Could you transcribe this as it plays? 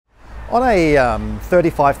On a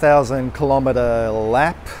 35,000 kilometre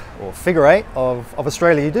lap or figure eight of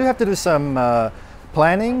Australia, you do have to do some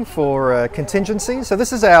planning for contingencies. So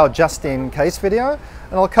this is our just-in-case video,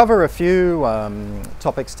 and I'll cover a few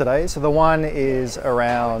topics today. So the one is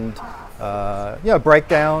around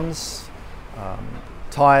breakdowns,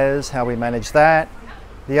 tyres, how we manage that.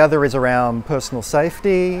 The other is around personal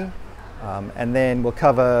safety, and then we'll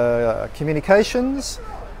cover communications,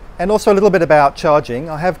 and also a little bit about charging.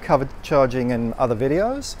 I have covered charging in other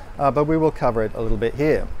videos, but we will cover it a little bit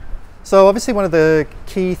here. So obviously one of the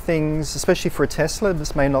key things, especially for a Tesla,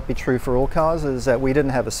 this may not be true for all cars, is that we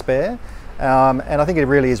didn't have a spare. And I think it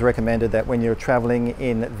really is recommended that when you're traveling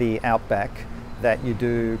in the Outback that you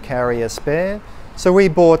do carry a spare. So we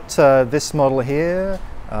bought this model here,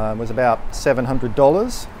 was about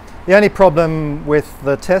 $700. The only problem with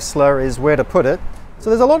the Tesla is where to put it.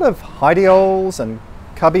 So there's a lot of hidey holes and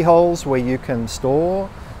cubby holes where you can store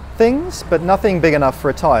things, but nothing big enough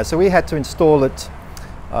for a tire. So we had to install it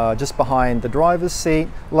just behind the driver's seat.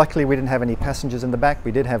 Luckily we didn't have any passengers in the back.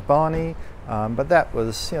 We did have Barney, but that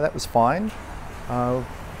was fine.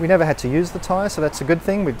 We never had to use the tire, so that's a good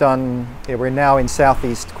thing. We're now in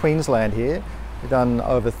southeast Queensland here. We've done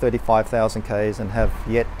over 35,000 Ks and have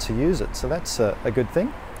yet to use it, so that's a good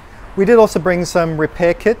thing. We did also bring some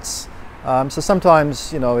repair kits. So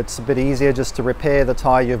sometimes, it's a bit easier just to repair the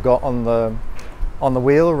tire you've got on the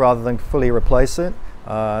wheel rather than fully replace it.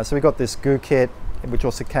 So we got this goo kit, which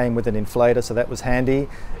also came with an inflator, so that was handy.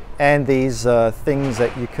 And these things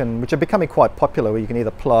that which are becoming quite popular, where you can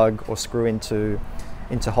either plug or screw into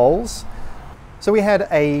holes. So we had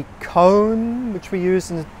a cone, which we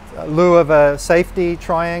used in lieu of a safety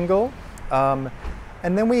triangle. And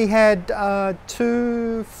then we had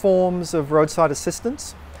two forms of roadside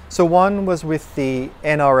assistance. So one was with the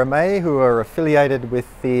NRMA, who are affiliated with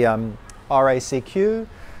the RACQ,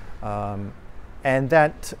 and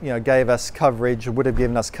that gave us coverage, would have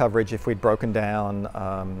given us coverage if we'd broken down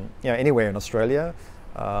anywhere in Australia.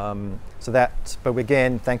 But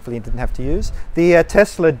again, thankfully didn't have to use. The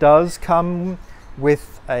Tesla does come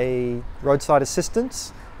with a roadside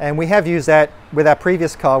assistance, and we have used that with our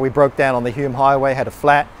previous car. We broke down on the Hume Highway, had a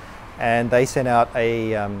flat, and they sent out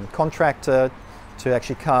a contractor to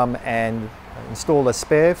actually come and install a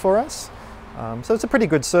spare for us. So it's a pretty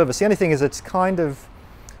good service. The only thing is it's kind of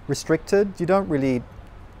restricted.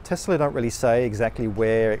 Tesla don't really say exactly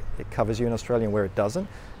where it covers you in Australia and where it doesn't.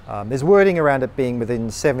 There's wording around it being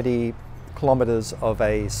within 70 kilometres of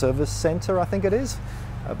a service centre, I think it is.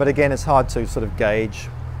 But again, it's hard to sort of gauge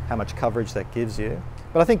how much coverage that gives you.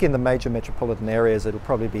 But I think in the major metropolitan areas, it'll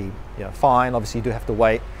probably be fine. Obviously, you do have to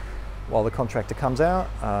wait while the contractor comes out.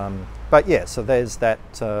 But yeah, so there's that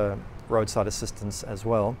roadside assistance as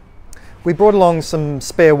well. We brought along some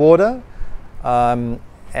spare water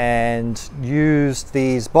and used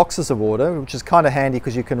these boxes of water, which is kind of handy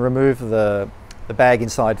because you can remove the bag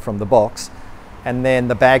inside from the box, and then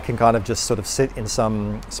the bag can kind of just sort of sit in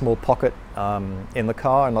some small pocket in the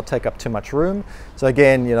car and not take up too much room. So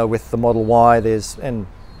again, with the Model Y,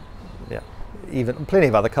 even plenty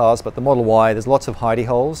of other cars, but the Model Y, there's lots of hidey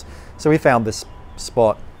holes. So we found this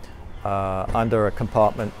spot under a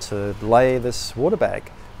compartment to lay this water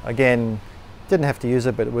bag. Again, didn't have to use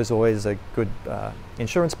it, but it was always a good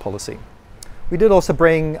insurance policy. We did also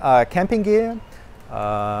bring camping gear,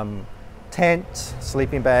 tent,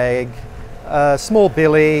 sleeping bag, a small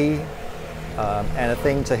billy, and a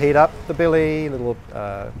thing to heat up the billy, little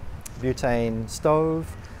butane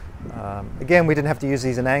stove. Again, we didn't have to use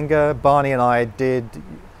these in anger. Barney and I did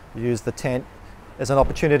use the tent as an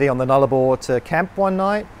opportunity on the Nullarbor to camp one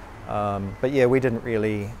night, but yeah, we didn't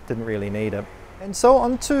really need it. And so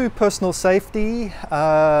on to personal safety.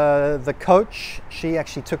 The coach, she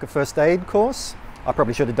actually took a first aid course. I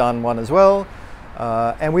probably should have done one as well.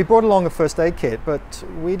 And we brought along a first aid kit, but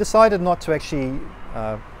we decided not to actually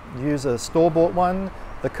use a store-bought one.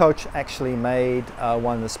 The coach actually made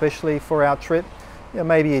one especially for our trip.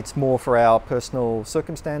 Maybe it's more for our personal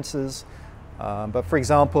circumstances, but for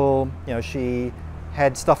example, she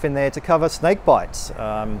had stuff in there to cover snake bites.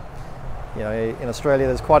 In Australia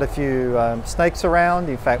there's quite a few snakes around.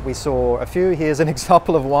 In fact, we saw a few. Here's an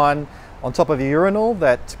example of one on top of a urinal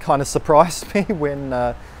that kind of surprised me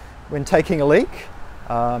when taking a leak.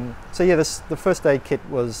 So yeah, the first aid kit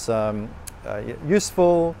was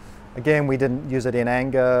useful. Again, we didn't use it in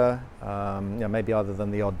anger, maybe other than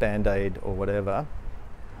the odd band-aid or whatever.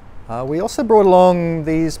 We also brought along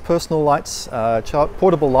these personal lights,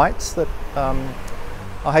 portable lights that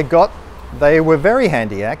I had got. They were very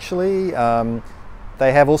handy actually.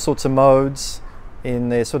 They have all sorts of modes. in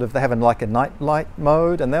their they have like a night light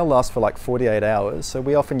mode, and they'll last for like 48 hours. So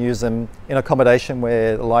we often use them in accommodation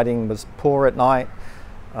where the lighting was poor at night.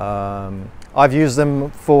 I've used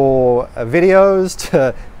them for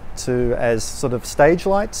videos as sort of stage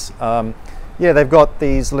lights. Yeah, they've got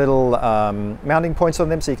these little mounting points on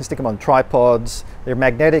them, so you can stick them on tripods. They're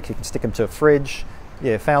magnetic, you can stick them to a fridge.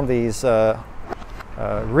 Yeah, found these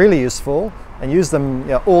really useful and use them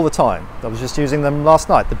all the time. I was just using them last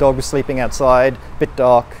night. The dog was sleeping outside, a bit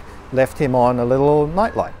dark, left him on a little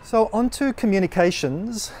night light. So onto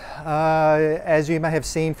communications. As you may have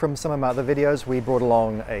seen from some of my other videos, we brought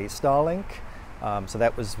along a Starlink. So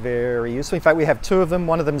that was very useful. In fact, we have two of them.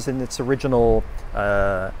 One of them is in its original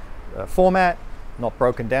format, not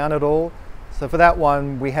broken down at all. So for that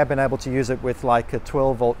one, we have been able to use it with like a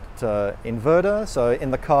 12-volt inverter. So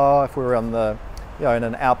in the car, if we were on the in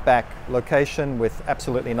an Outback location with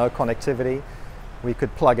absolutely no connectivity, we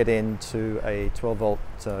could plug it into a 12-volt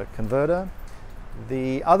converter.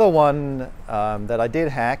 The other one that I did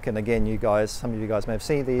hack, and again, some of you guys may have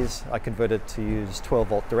seen these, I converted to use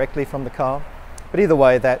 12-volt directly from the car. But either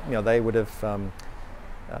way, that they would have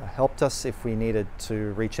helped us if we needed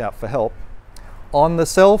to reach out for help. On the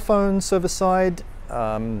cell phone service side,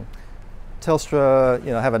 Telstra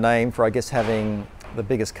have a name for, I guess, having the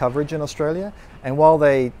biggest coverage in Australia, and while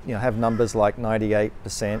they have numbers like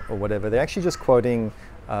 98% or whatever, they're actually just quoting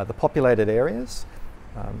the populated areas.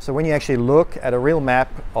 So when you actually look at a real map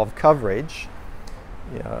of coverage,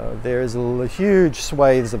 there's huge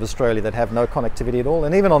swathes of Australia that have no connectivity at all,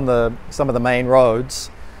 and even on some of the main roads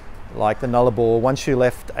like the Nullarbor, once you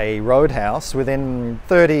left a roadhouse within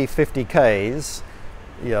 30-50 k's,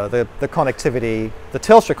 the connectivity, the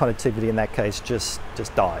Telstra connectivity in that case, just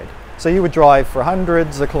died. So you would drive for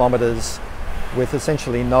hundreds of kilometres with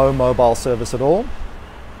essentially no mobile service at all.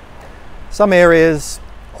 Some areas,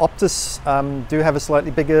 Optus do have a slightly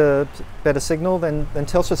better signal than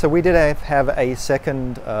Telstra, so we did have a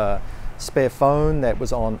second spare phone that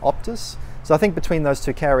was on Optus. So I think between those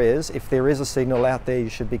two carriers, if there is a signal out there, you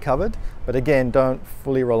should be covered. But again, don't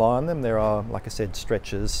fully rely on them. There are, like I said,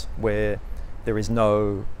 stretches where there is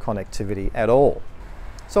no connectivity at all.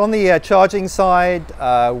 So on the charging side,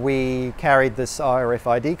 we carried this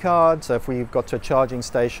RFID card. So if we've got to a charging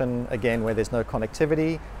station, again, where there's no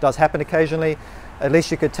connectivity, does happen occasionally, at least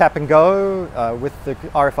you could tap and go. With the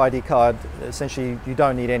RFID card, essentially you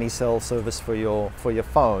don't need any cell service for your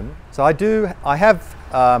phone. So I have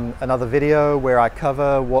another video where I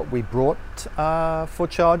cover what we brought for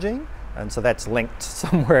charging, and so that's linked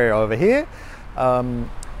somewhere over here.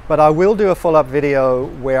 But I will do a follow-up video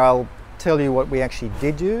where I'll tell you what we actually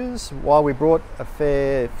did use. While we brought a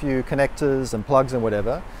fair few connectors and plugs and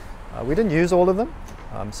whatever, we didn't use all of them.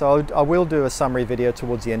 So I will do a summary video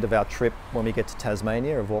towards the end of our trip when we get to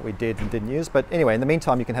Tasmania of what we did and didn't use. But anyway, in the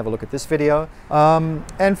meantime, you can have a look at this video.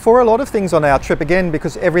 And for a lot of things on our trip, again,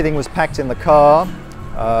 because everything was packed in the car,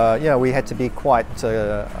 we had to be quite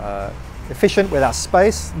efficient with our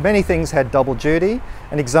space. Many things had double duty.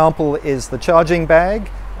 An example is the charging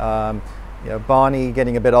bag. Barney,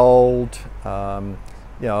 getting a bit old, on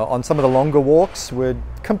some of the longer walks, would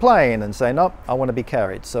complain and say, nope, I want to be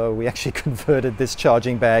carried. So we actually converted this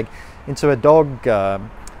charging bag into a dog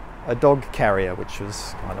carrier, which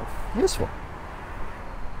was kind of useful.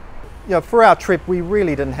 For our trip, we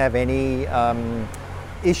really didn't have any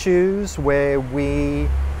issues where we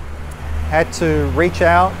had to reach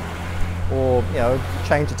out or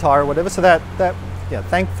change a tire or whatever. So that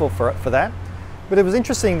thankful for that. But it was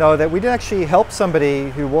interesting though that we did actually help somebody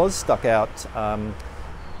who was stuck out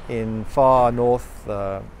in far north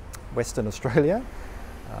Western Australia,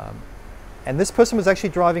 and this person was actually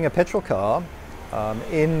driving a petrol car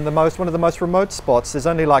in one of the most remote spots. There's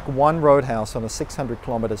only like one roadhouse on a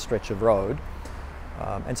 600-kilometre stretch of road,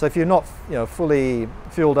 and so if you're not fully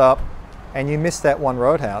fueled up and you miss that one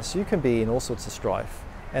roadhouse, you can be in all sorts of strife.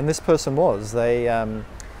 And this person was. They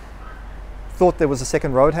thought there was a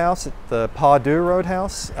second roadhouse at the Pardue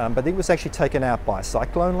Roadhouse, but it was actually taken out by a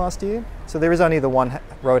cyclone last year. So there is only the one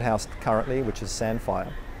roadhouse currently, which is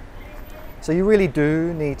Sandfire. So you really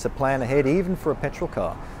do need to plan ahead, even for a petrol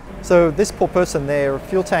car. So this poor person, their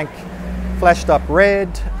fuel tank flashed up red,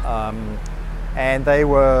 and they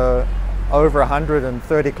were over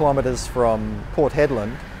 130 kilometres from Port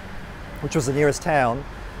Hedland, which was the nearest town.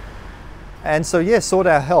 And so, yeah, sought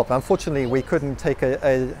our help. Unfortunately, we couldn't take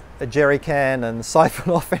a jerry can and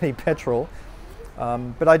siphon off any petrol.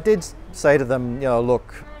 But I did say to them,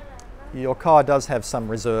 look, your car does have some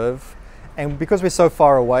reserve. And because we're so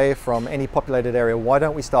far away from any populated area, why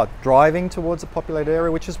don't we start driving towards a populated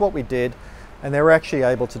area, which is what we did. And they were actually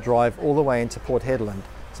able to drive all the way into Port Hedland.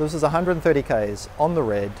 So So this is 130 Ks on the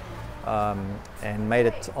red, and made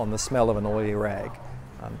it on the smell of an oily rag.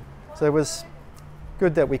 So it was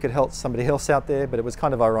good that we could help somebody else out there, but it was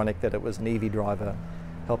kind of ironic that it was an EV driver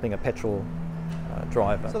helping a petrol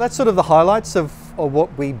driver. So that's sort of the highlights of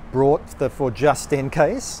what we brought for just in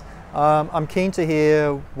case. I'm keen to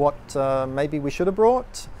hear what maybe we should have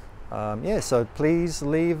brought. Yeah, so please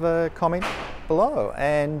leave a comment below,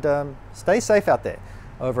 and stay safe out there.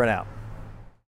 Over and out.